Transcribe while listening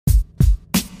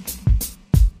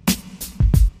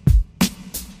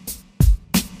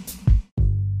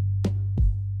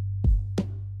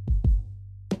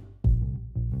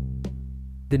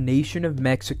The nation of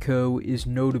Mexico is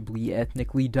notably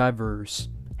ethnically diverse.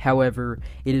 However,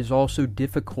 it is also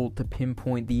difficult to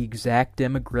pinpoint the exact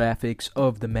demographics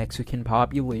of the Mexican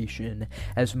population,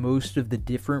 as most of the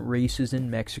different races in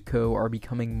Mexico are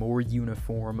becoming more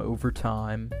uniform over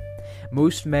time.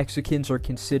 Most Mexicans are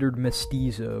considered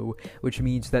mestizo, which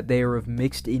means that they are of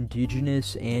mixed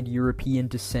indigenous and European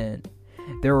descent.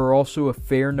 There are also a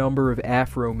fair number of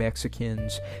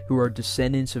Afro-Mexicans who are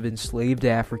descendants of enslaved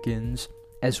Africans,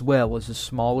 as well as a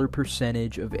smaller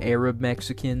percentage of Arab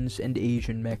Mexicans and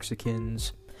Asian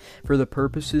Mexicans. For the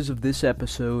purposes of this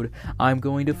episode, I'm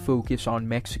going to focus on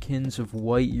Mexicans of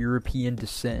white European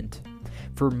descent.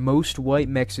 For most white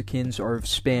Mexicans are of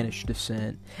Spanish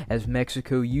descent, as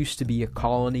Mexico used to be a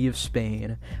colony of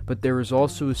Spain, but there is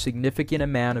also a significant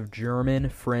amount of German,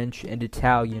 French, and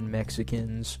Italian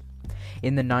Mexicans.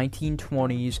 In the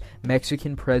 1920s,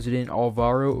 Mexican President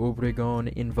Alvaro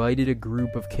Obregón invited a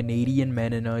group of Canadian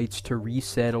Mennonites to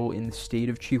resettle in the state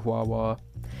of Chihuahua.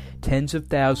 Tens of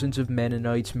thousands of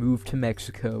Mennonites moved to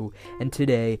Mexico, and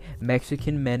today,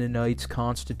 Mexican Mennonites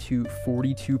constitute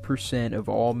 42% of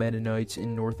all Mennonites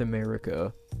in North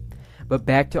America. But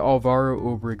back to Alvaro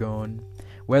Obregón.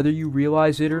 Whether you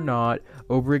realize it or not,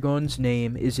 Obregón's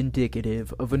name is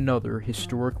indicative of another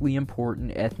historically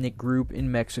important ethnic group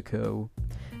in Mexico.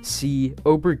 See,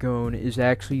 Obregón is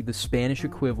actually the Spanish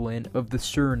equivalent of the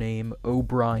surname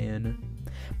O'Brien.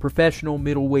 Professional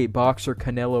middleweight boxer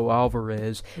Canelo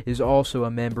Alvarez is also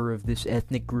a member of this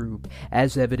ethnic group,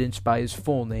 as evidenced by his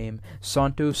full name,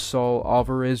 Santos Saul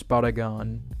Alvarez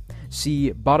Barragán.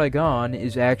 See, Barragán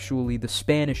is actually the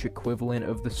Spanish equivalent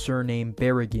of the surname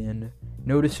Barragán.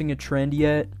 Noticing a trend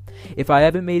yet? If I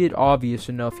haven't made it obvious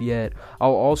enough yet,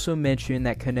 I'll also mention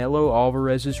that Canelo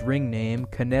Alvarez's ring name,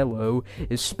 Canelo,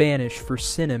 is Spanish for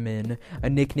cinnamon, a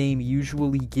nickname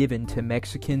usually given to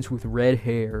Mexicans with red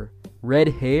hair. Red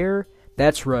hair?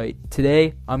 That's right.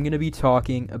 Today, I'm going to be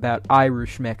talking about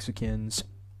Irish Mexicans.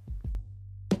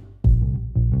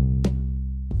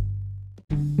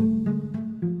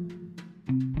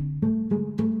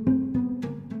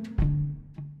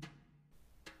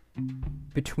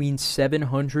 Between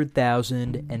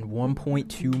 700,000 and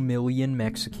 1.2 million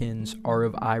Mexicans are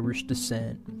of Irish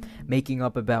descent, making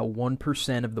up about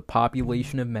 1% of the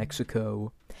population of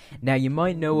Mexico. Now, you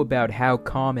might know about how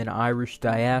common Irish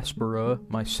diaspora,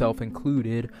 myself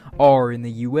included, are in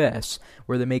the U.S.,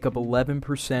 where they make up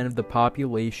 11% of the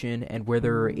population and where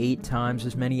there are 8 times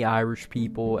as many Irish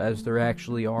people as there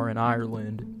actually are in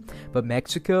Ireland. But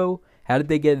Mexico? How did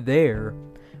they get there?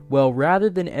 Well, rather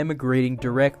than emigrating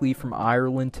directly from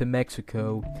Ireland to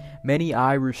Mexico, many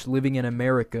Irish living in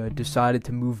America decided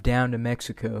to move down to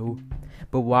Mexico.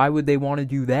 But why would they want to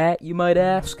do that, you might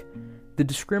ask? The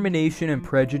discrimination and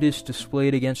prejudice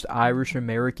displayed against Irish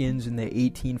Americans in the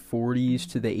 1840s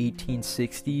to the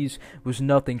 1860s was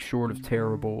nothing short of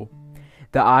terrible.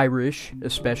 The Irish,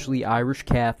 especially Irish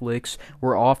Catholics,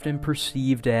 were often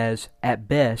perceived as, at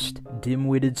best,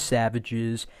 dim-witted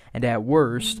savages, and at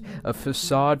worst, a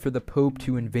facade for the Pope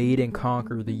to invade and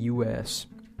conquer the U.S.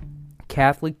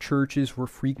 Catholic churches were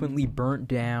frequently burnt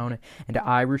down, and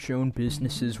Irish-owned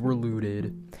businesses were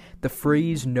looted. The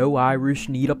phrase, "no Irish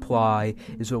need apply,"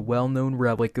 is a well-known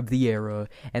relic of the era,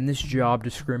 and this job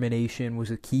discrimination was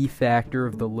a key factor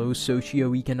of the low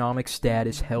socioeconomic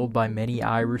status held by many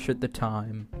Irish at the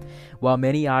time. While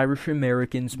many Irish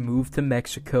Americans moved to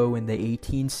Mexico in the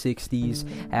 1860s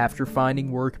after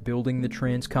finding work building the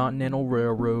Transcontinental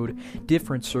Railroad,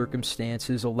 different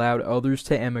circumstances allowed others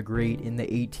to emigrate in the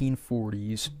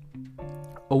 1840s.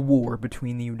 A war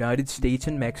between the United States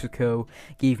and Mexico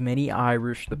gave many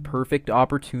Irish the perfect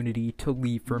opportunity to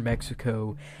leave for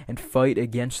Mexico and fight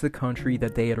against the country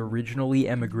that they had originally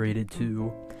emigrated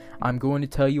to. I'm going to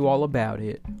tell you all about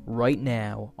it right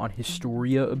now on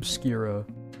Historia Obscura.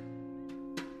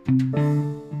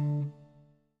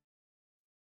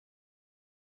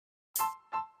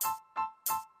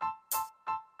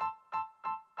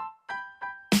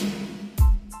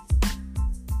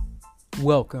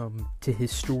 Welcome to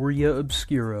Historia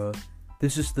Obscura.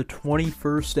 This is the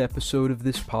 21st episode of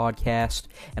this podcast,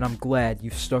 and I'm glad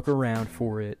you've stuck around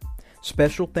for it.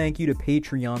 Special thank you to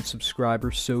Patreon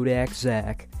subscriber Sodak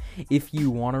Zach. If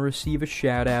you want to receive a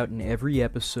shout out in every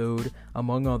episode,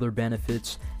 among other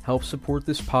benefits, help support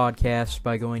this podcast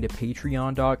by going to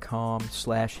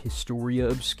patreon.com/Historia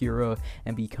Obscura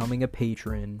and becoming a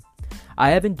patron. I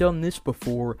haven't done this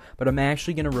before, but I'm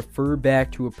actually going to refer back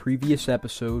to a previous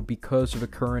episode because of a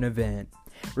current event.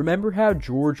 Remember how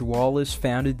George Wallace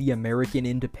founded the American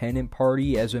Independent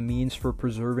Party as a means for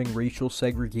preserving racial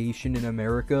segregation in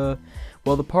America?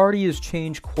 Well, the party has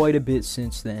changed quite a bit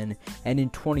since then, and in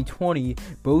 2020,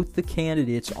 both the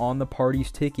candidates on the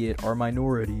party's ticket are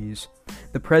minorities.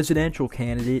 The presidential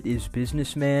candidate is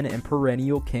businessman and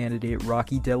perennial candidate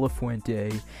Rocky De La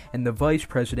Fuente, and the vice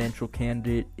presidential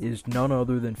candidate is none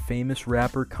other than famous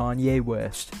rapper Kanye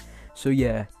West. So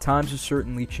yeah, times have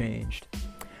certainly changed.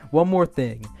 One more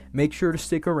thing, make sure to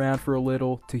stick around for a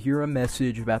little to hear a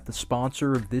message about the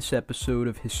sponsor of this episode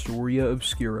of Historia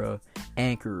Obscura,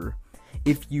 Anchor.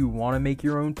 If you want to make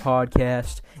your own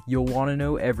podcast, you'll want to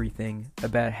know everything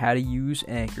about how to use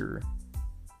Anchor.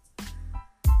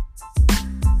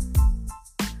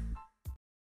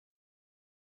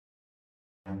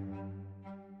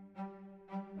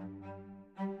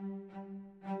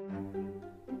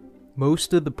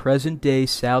 Most of the present-day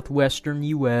southwestern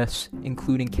U.S.,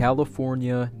 including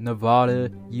California, Nevada,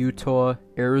 Utah,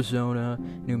 Arizona,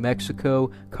 New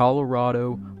Mexico,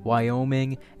 Colorado,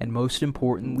 Wyoming, and most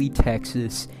importantly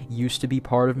Texas, used to be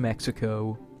part of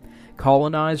Mexico.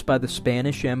 Colonized by the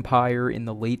Spanish Empire in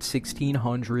the late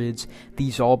 1600s,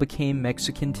 these all became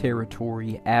Mexican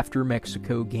territory after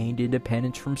Mexico gained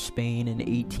independence from Spain in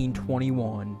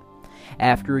 1821.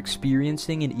 After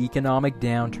experiencing an economic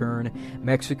downturn,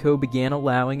 Mexico began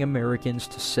allowing Americans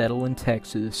to settle in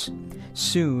Texas.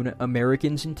 Soon,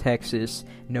 Americans in Texas,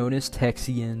 known as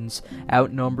Texians,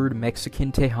 outnumbered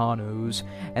Mexican Tejanos,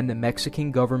 and the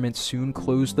Mexican government soon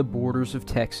closed the borders of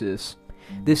Texas.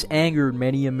 This angered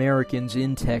many Americans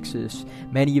in Texas,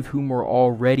 many of whom were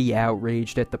already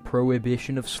outraged at the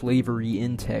prohibition of slavery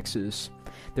in Texas.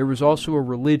 There was also a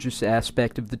religious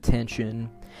aspect of the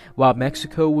tension. While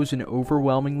Mexico was an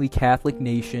overwhelmingly Catholic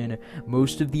nation,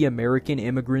 most of the American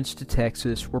immigrants to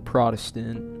Texas were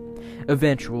Protestant.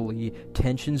 Eventually,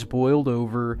 tensions boiled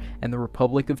over, and the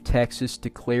Republic of Texas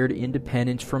declared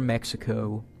independence from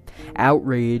Mexico.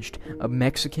 Outraged, a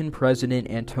Mexican president,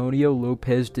 Antonio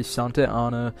Lopez de Santa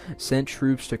Anna, sent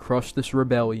troops to crush this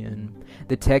rebellion.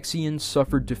 The Texians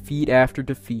suffered defeat after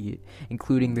defeat,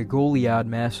 including the Goliad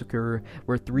Massacre,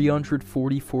 where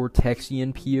 344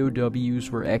 Texian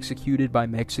POWs were executed by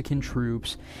Mexican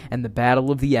troops, and the Battle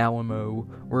of the Alamo,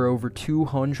 where over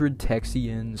 200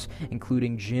 Texians,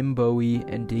 including Jim Bowie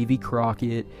and Davy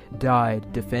Crockett,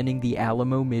 died defending the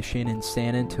Alamo Mission in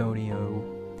San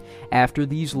Antonio. After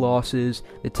these losses,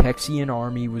 the Texian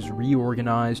army was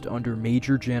reorganized under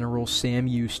Major General Sam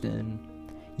Houston.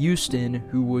 Houston,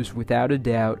 who was without a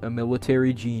doubt a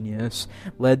military genius,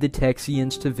 led the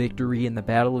Texians to victory in the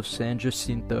Battle of San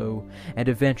Jacinto, and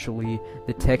eventually,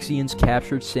 the Texians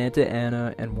captured Santa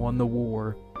Anna and won the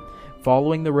war.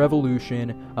 Following the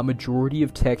revolution, a majority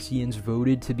of Texians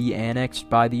voted to be annexed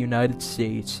by the United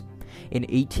States. In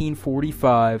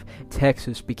 1845,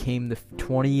 Texas became the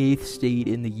 28th state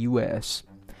in the U.S.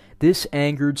 This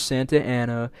angered Santa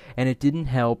Anna, and it didn't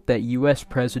help that U.S.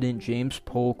 President James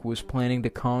Polk was planning to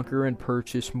conquer and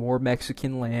purchase more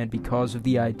Mexican land because of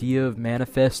the idea of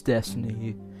manifest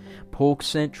destiny. Polk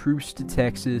sent troops to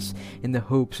Texas in the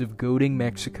hopes of goading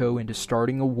Mexico into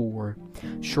starting a war.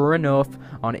 Sure enough,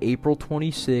 on April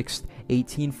 26,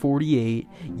 1848,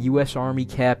 U.S. Army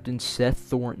Captain Seth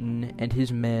Thornton and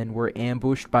his men were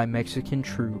ambushed by Mexican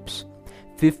troops.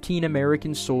 15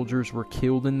 American soldiers were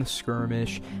killed in the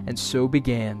skirmish, and so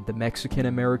began the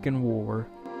Mexican-American War.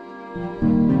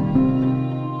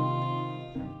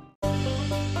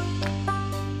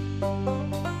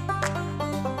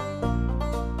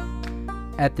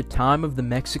 At the time of the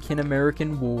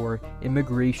Mexican-American War,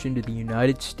 immigration to the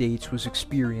United States was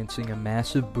experiencing a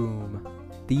massive boom.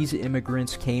 These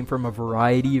immigrants came from a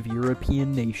variety of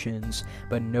European nations,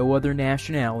 but no other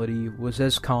nationality was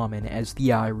as common as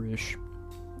the Irish.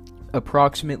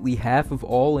 Approximately half of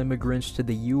all immigrants to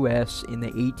the U.S. in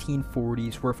the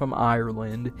 1840s were from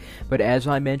Ireland, but as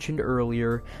I mentioned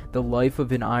earlier, the life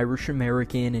of an Irish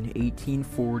American in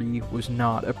 1840 was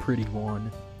not a pretty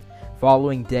one.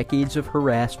 Following decades of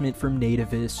harassment from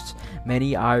nativists,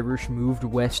 many Irish moved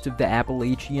west of the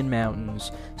Appalachian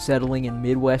Mountains, settling in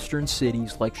Midwestern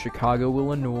cities like Chicago,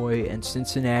 Illinois, and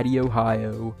Cincinnati,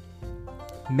 Ohio.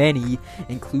 Many,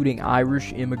 including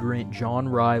Irish immigrant John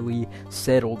Riley,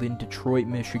 settled in Detroit,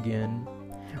 Michigan.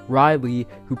 Riley,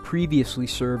 who previously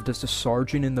served as a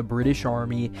sergeant in the British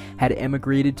Army, had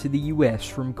emigrated to the U.S.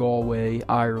 from Galway,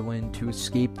 Ireland, to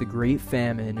escape the Great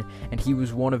Famine, and he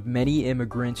was one of many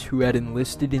immigrants who had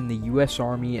enlisted in the U.S.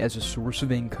 Army as a source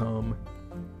of income.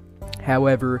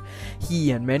 However,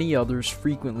 he and many others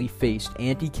frequently faced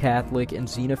anti-Catholic and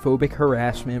xenophobic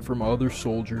harassment from other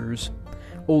soldiers.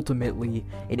 Ultimately,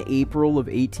 in April of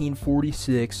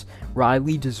 1846,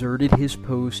 Riley deserted his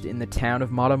post in the town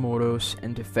of Matamoros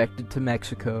and defected to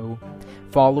Mexico.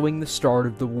 Following the start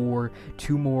of the war,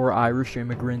 2 more Irish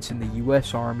immigrants in the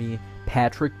U.S. Army,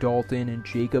 Patrick Dalton and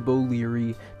Jacob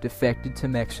O'Leary, defected to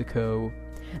Mexico.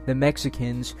 The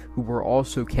Mexicans, who were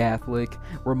also Catholic,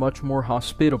 were much more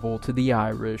hospitable to the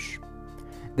Irish.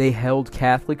 They held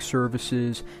Catholic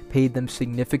services, paid them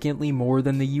significantly more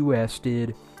than the U.S.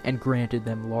 did, and granted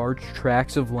them large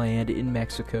tracts of land in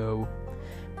Mexico.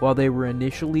 While they were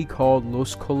initially called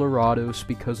Los Colorados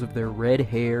because of their red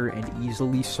hair and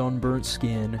easily sunburnt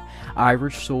skin,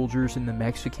 Irish soldiers in the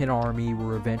Mexican Army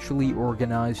were eventually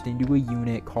organized into a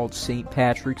unit called St.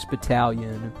 Patrick's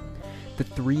Battalion. The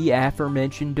 3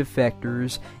 aforementioned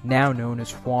defectors, now known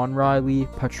as Juan Riley,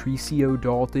 Patricio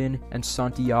Dalton, and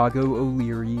Santiago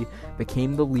O'Leary,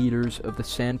 became the leaders of the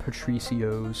San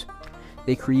Patricios.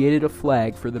 They created a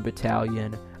flag for the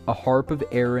battalion, a harp of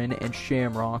Erin and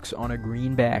shamrocks on a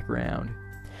green background.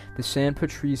 The San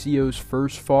Patricios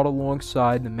first fought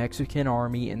alongside the Mexican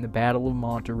Army in the Battle of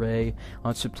Monterrey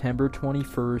on September 21,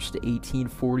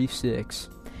 1846.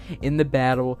 In the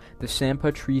battle, the San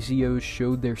Patricios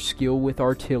showed their skill with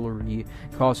artillery,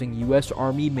 causing U.S.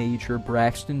 Army Major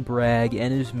Braxton Bragg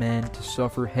and his men to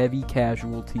suffer heavy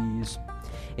casualties.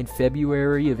 In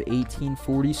February of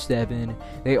 1847,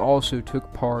 they also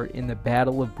took part in the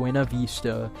Battle of Buena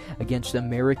Vista against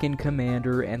American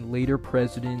commander and later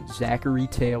President Zachary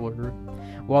Taylor.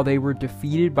 While they were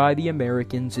defeated by the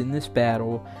Americans in this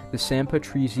battle, the San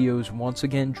Patricios once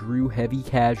again drew heavy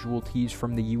casualties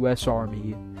from the U.S.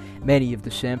 Army. Many of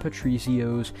the San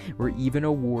Patricios were even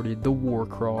awarded the War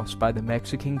Cross by the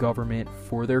Mexican government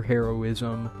for their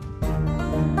heroism.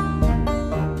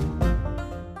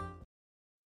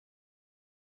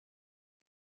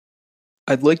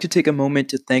 I'd like to take a moment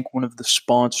to thank one of the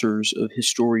sponsors of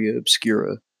Historia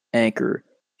Obscura, Anchor.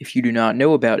 If you do not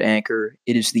know about Anchor,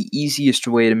 it is the easiest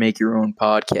way to make your own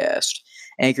podcast.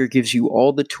 Anchor gives you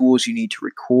all the tools you need to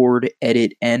record,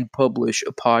 edit, and publish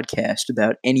a podcast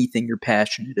about anything you're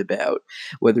passionate about,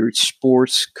 whether it's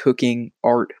sports, cooking,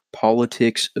 art,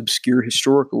 politics, obscure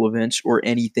historical events, or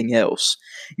anything else.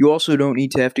 You also don't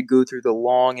need to have to go through the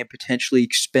long and potentially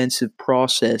expensive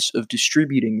process of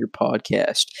distributing your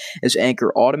podcast, as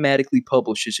Anchor automatically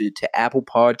publishes it to Apple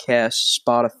Podcasts,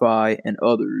 Spotify, and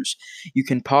others. You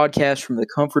can podcast from the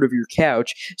comfort of your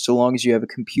couch so long as you have a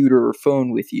computer or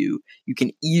phone with you. You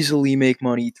can easily make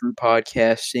money through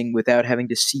podcasting without having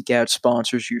to seek out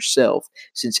sponsors yourself,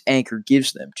 since Anchor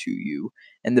gives them to you.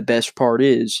 And the best part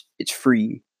is, it's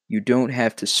free. You don't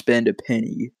have to spend a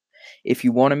penny. If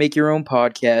you want to make your own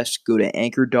podcast, go to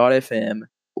anchor.fm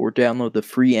or download the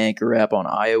free Anchor app on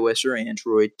iOS or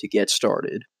Android to get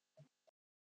started.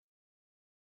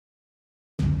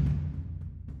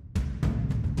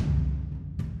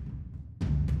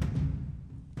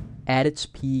 At its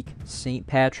peak, St.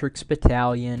 Patrick's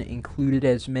Battalion included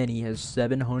as many as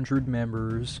 700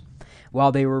 members.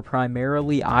 While they were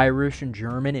primarily Irish and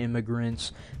German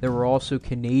immigrants, there were also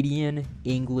Canadian,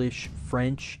 English,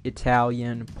 French,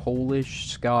 Italian, Polish,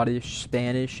 Scottish,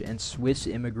 Spanish, and Swiss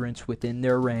immigrants within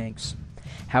their ranks.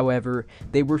 However,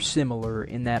 they were similar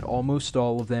in that almost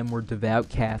all of them were devout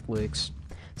Catholics.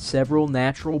 Several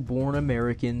natural-born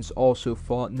Americans also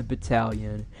fought in the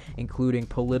battalion, including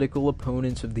political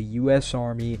opponents of the U.S.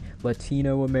 Army,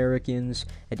 Latino Americans,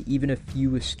 and even a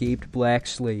few escaped black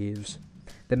slaves.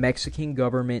 The Mexican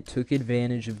government took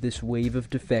advantage of this wave of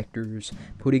defectors,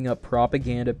 putting up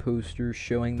propaganda posters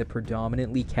showing the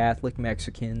predominantly Catholic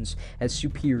Mexicans as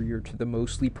superior to the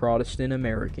mostly Protestant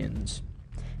Americans.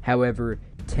 However,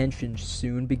 tensions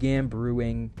soon began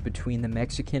brewing between the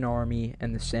Mexican army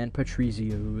and the San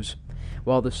Patricios.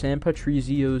 While the San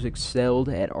Patricios excelled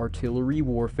at artillery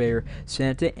warfare,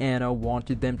 Santa Anna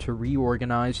wanted them to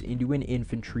reorganize into an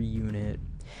infantry unit.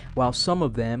 While some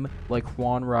of them, like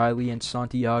Juan Riley and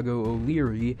Santiago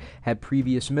O'Leary, had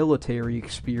previous military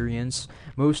experience,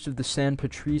 most of the San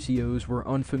Patricios were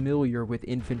unfamiliar with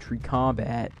infantry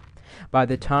combat. By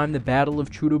the time the Battle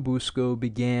of Churubusco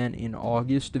began in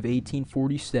August of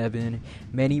 1847,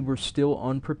 many were still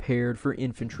unprepared for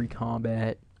infantry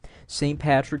combat. St.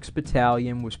 Patrick's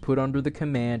Battalion was put under the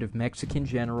command of Mexican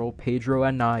General Pedro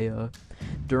Anaya.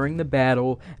 During the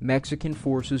battle, Mexican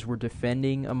forces were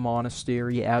defending a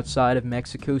monastery outside of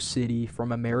Mexico City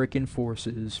from American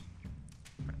forces.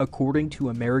 According to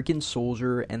American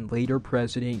soldier and later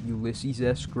President Ulysses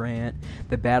S. Grant,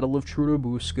 the Battle of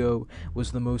Churubusco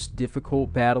was the most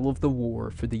difficult battle of the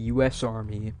war for the U.S.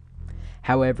 Army.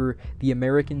 However, the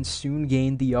Americans soon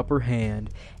gained the upper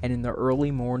hand, and in the early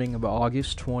morning of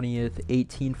August 20th,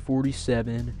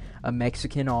 1847, a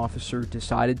Mexican officer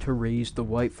decided to raise the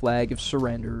white flag of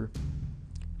surrender.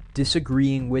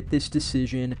 Disagreeing with this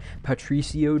decision,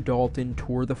 Patricio Dalton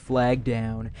tore the flag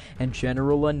down, and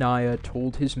General Anaya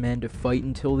told his men to fight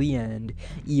until the end,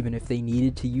 even if they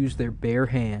needed to use their bare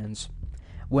hands.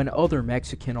 When other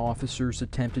Mexican officers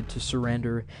attempted to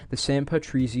surrender, the San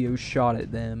Patricios shot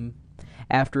at them.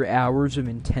 After hours of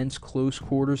intense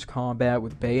close-quarters combat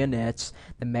with bayonets,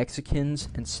 the Mexicans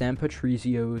and San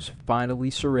Patricios finally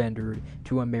surrendered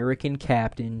to American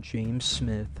Captain James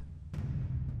Smith.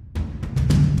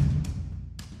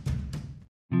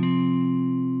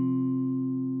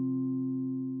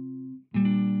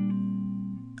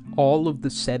 All of the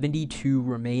 72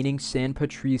 remaining San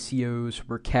Patricios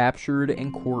were captured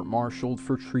and court-martialed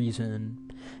for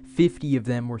treason. 50 of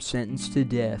them were sentenced to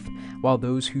death, while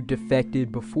those who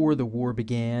defected before the war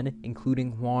began,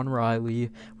 including Juan Riley,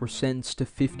 were sentenced to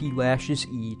 50 lashes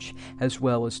each, as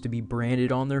well as to be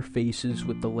branded on their faces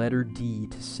with the letter D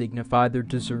to signify their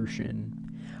desertion.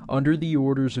 Under the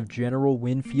orders of General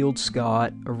Winfield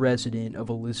Scott, a resident of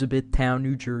Elizabethtown,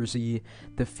 New Jersey,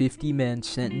 the 50 men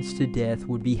sentenced to death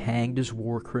would be hanged as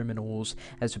war criminals,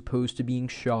 as opposed to being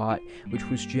shot, which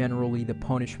was generally the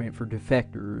punishment for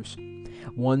defectors.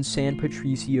 One San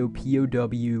Patricio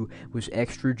POW was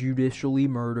extrajudicially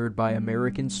murdered by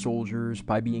American soldiers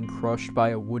by being crushed by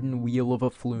a wooden wheel of a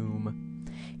flume.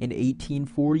 In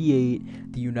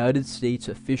 1848, the United States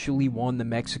officially won the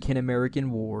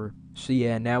Mexican-American War. So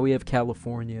yeah, now we have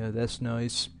California, that's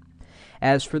nice.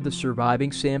 As for the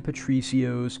surviving San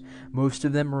Patricios, most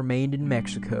of them remained in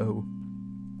Mexico.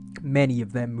 Many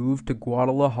of them moved to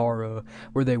Guadalajara,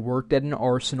 where they worked at an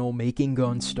arsenal making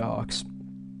gun stocks.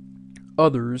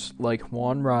 Others, like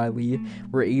Juan Riley,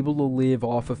 were able to live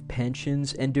off of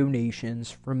pensions and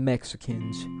donations from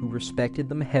Mexicans who respected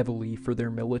them heavily for their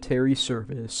military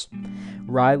service.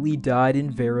 Riley died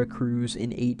in Veracruz in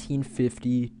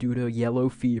 1850 due to yellow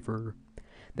fever.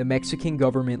 The Mexican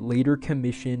government later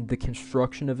commissioned the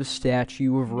construction of a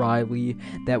statue of Riley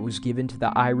that was given to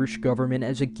the Irish government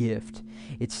as a gift.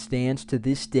 It stands to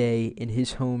this day in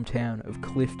his hometown of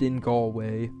Clifton,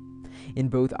 Galway. In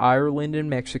both Ireland and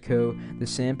Mexico, the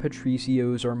San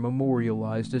Patricios are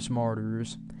memorialized as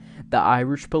martyrs. The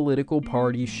Irish political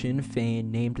party Sinn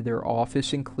Féin named their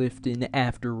office in Clifton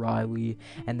after Riley,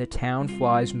 and the town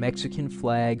flies Mexican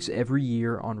flags every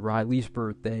year on Riley's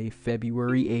birthday,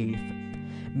 February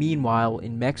 8th. Meanwhile,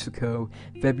 in Mexico,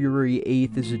 February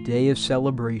 8th is a day of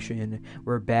celebration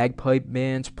where bagpipe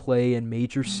bands play in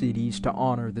major cities to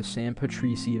honor the San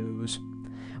Patricios.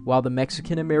 While the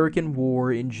Mexican-American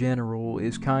War in general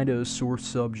is kind of a sore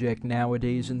subject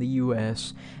nowadays in the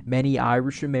U.S., many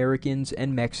Irish Americans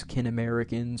and Mexican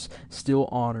Americans still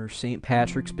honor St.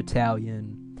 Patrick's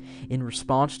Battalion. In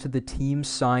response to the team's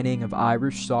signing of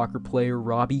Irish soccer player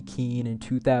Robbie Keane in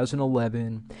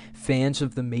 2011, fans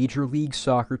of the Major League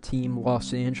Soccer team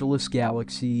Los Angeles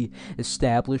Galaxy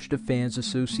established a fans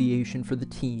association for the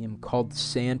team called the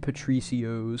San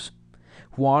Patricios.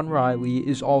 Juan Riley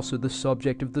is also the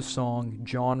subject of the song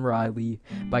John Riley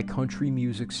by country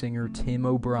music singer Tim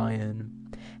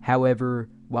O'Brien. However,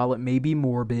 while it may be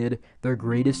morbid, their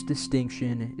greatest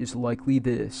distinction is likely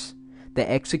this: the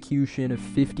execution of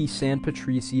 50 San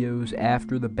Patricios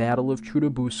after the Battle of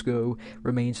Churubusco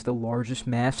remains the largest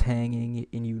mass hanging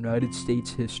in United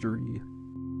States history.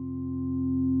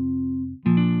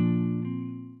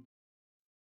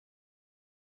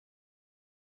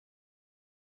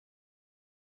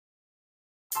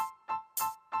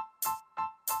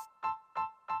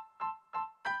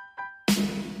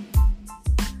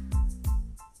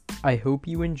 I hope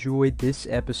you enjoyed this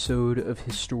episode of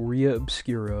Historia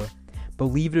Obscura.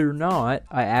 Believe it or not,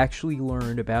 I actually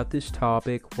learned about this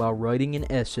topic while writing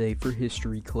an essay for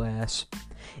history class.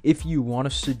 If you want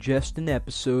to suggest an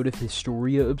episode of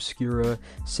Historia Obscura,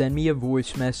 send me a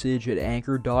voice message at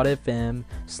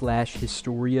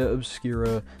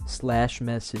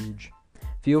anchor.fm/historiaobscura/message.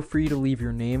 Feel free to leave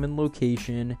your name and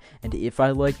location, and if I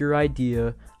like your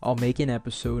idea, I'll make an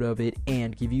episode of it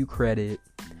and give you credit.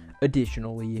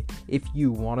 Additionally, if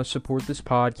you want to support this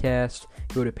podcast,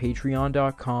 go to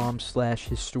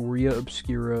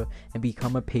patreon.com/historiaobscura and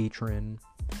become a patron.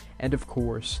 And of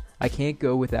course, I can't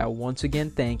go without once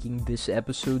again thanking this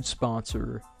episode's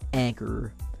sponsor,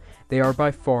 Anchor. They are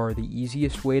by far the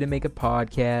easiest way to make a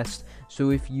podcast, so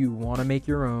if you want to make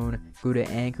your own, go to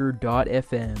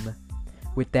anchor.fm.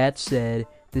 With that said,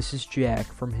 this is Jack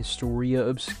from Historia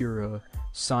Obscura,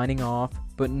 signing off,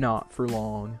 but not for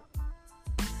long.